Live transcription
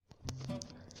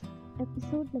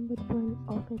Episode number 1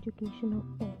 of Education of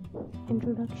Tally.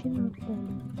 Introduction of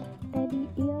Tally. Tally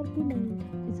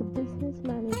ERP9 is a business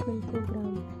management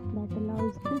program that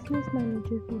allows business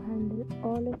managers to handle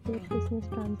all of their business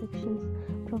transactions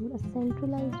from a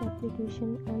centralized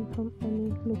application and from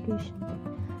any location.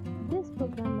 This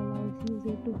program allows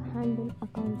user to handle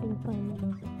accounting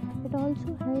finance. It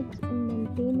also helps in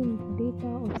maintaining the data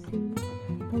of sales,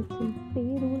 helps in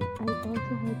payroll, and it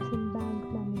also helps in bank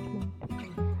management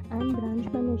and branch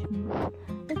management.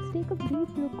 Let's take a brief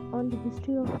look on the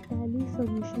history of Tally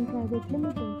Solution Private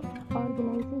Limited,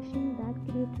 organization that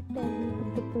created Tally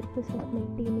with the purpose of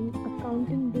maintaining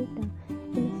accounting data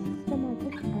in a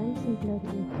systematic and simpler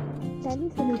way. Tally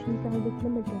Solution Private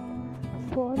Limited,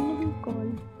 formerly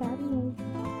called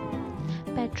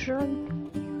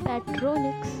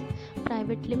Patronix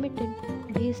Private Limited,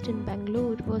 based in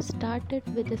Bangalore, was started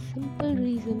with a simple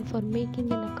reason for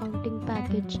making an accounting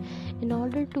package in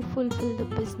order to fulfill the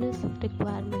business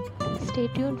requirement. Stay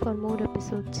tuned for more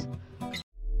episodes.